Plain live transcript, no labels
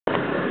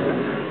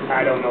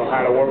I don't know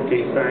how to work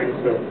these things,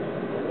 so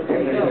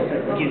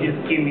you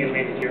just give me a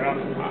minute here. I'm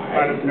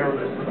quite a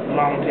nervous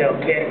long-tailed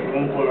cat in a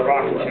room full of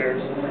rocking chairs.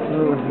 I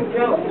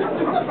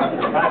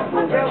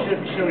suppose I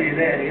should show you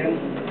that, yeah?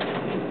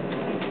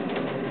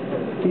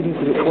 You need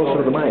to get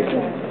closer to the mic.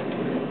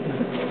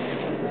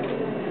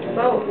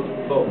 Bo,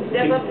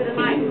 step up to the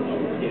mic.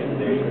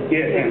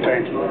 Yeah,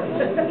 thank you.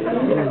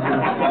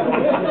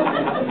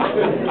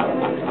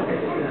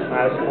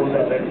 I suppose I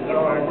better get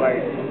on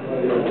right.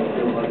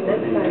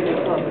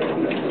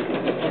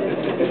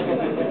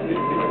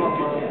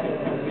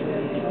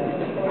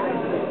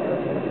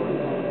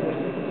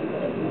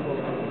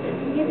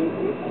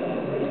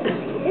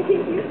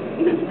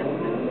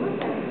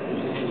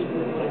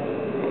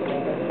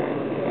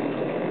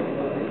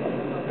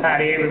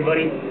 Howdy,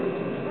 everybody.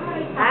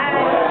 Hi.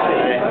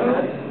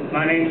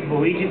 My name's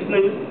Boweegey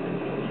Smoot,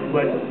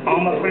 but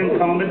all my friends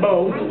call me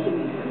Bo.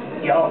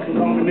 Y'all can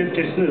call me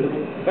Mr. Smoot.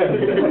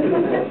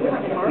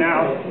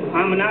 Now,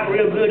 I'm not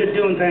real good at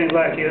doing things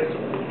like this,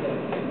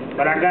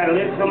 but I gotta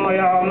let some of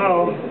y'all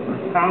know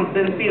how I've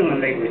been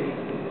feeling lately.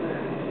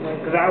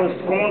 Because I was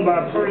scorned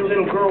by a pretty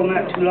little girl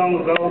not too long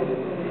ago,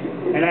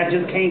 and I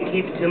just can't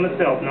keep it to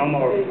myself no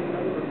more.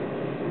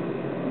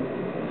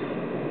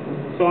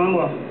 So I'm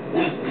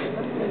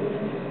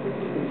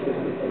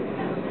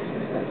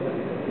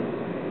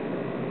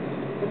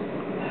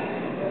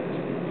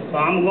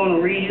going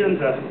to read you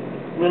the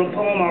little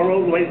poem I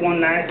wrote late one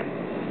night.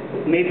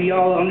 Maybe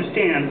y'all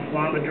understand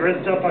why I'm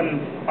dressed up and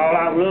all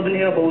out rubbing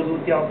elbows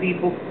with y'all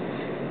people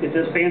at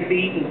this fancy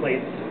eating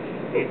place,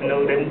 even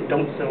though they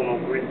don't sell no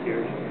grits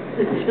here.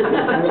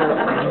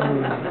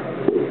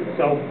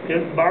 So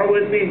just bear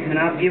with me and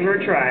I'll give her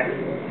a try.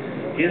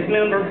 Just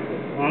remember,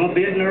 I'm a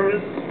bit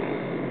nervous,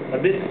 a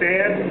bit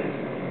sad,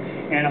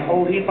 and a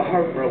whole heap of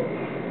heartbroken.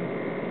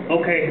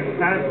 Okay,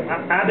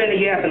 I've been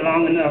yapping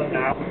long enough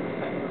now,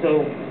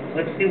 so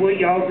let's see what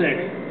y'all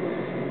think.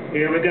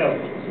 Here we go.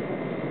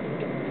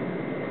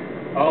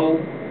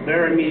 Oh,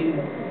 bury me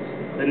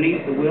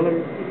beneath the willow.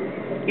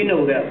 You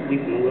know that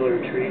weeping willow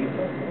tree.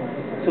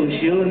 So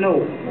she'll know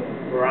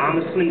where I'm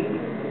asleep,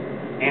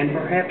 and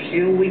perhaps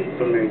she'll weep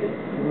for me.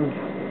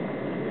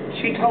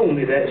 She told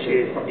me that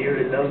she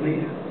dearly loved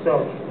me,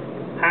 so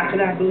how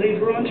could I believe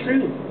her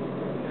untrue?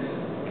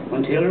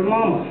 Until her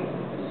mama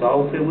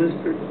softly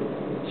whispered,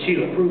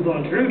 she'll prove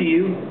untrue to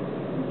you.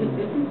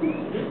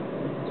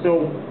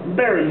 So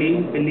bury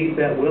me beneath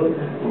that willow,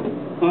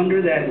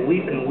 under that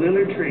weeping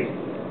willow tree,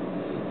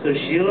 so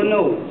she'll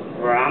know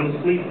where I'm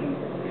asleep,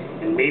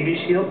 and maybe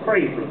she'll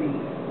pray for me.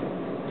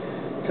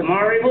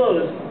 Tomorrow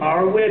was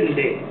our wedding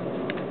day.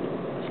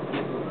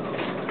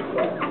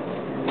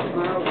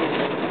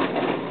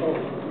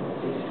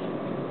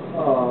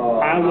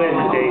 Our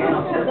wedding day.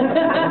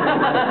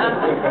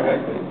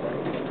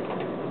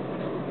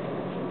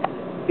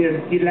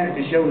 If you'd like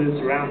to show this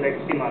around, they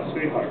can see my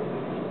sweetheart.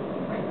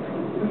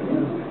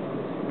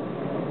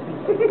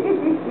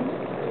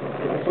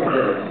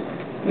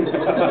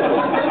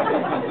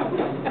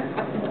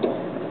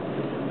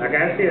 Like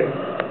I said,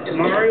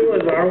 tomorrow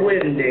was our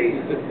wedding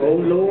day. Oh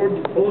Lord,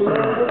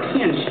 what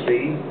can she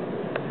be?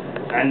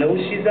 I know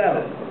she's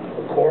out,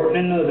 courting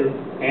another,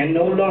 and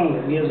no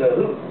longer gives a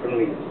hoot for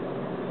me.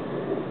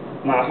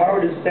 My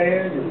heart is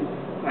sad, and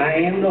I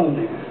am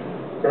lonely,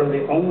 for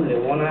the only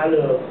one I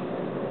love.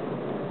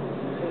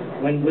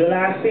 When will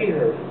I see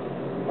her?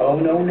 Oh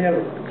no,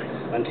 never,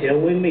 until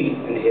we meet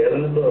in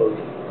heaven above.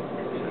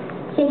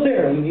 So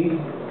bury me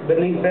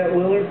beneath that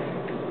willow,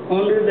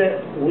 under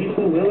that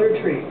weeping willow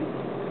tree,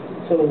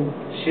 so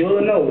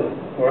she'll know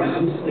where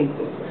I'm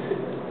sleeping,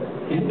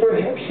 and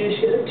perhaps she'll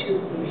shed a tear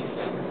for me.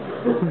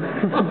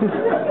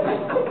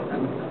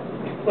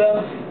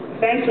 Well,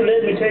 thanks for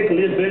letting me take a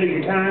little bit of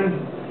your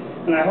time,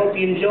 and I hope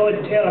you enjoyed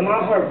the tale of my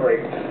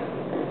heartbreak.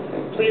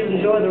 Please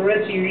enjoy the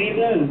rest of your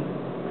evening,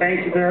 and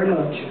thank you very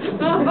much.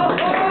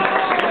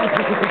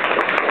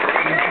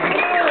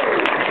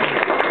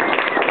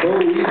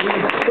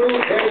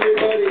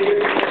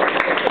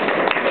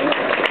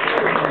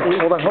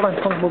 Hold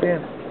on, move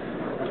in.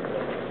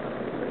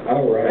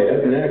 All right,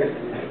 up next,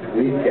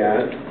 we've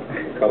got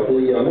a couple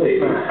of young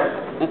ladies.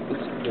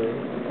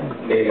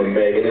 Name them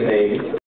Megan and Amy.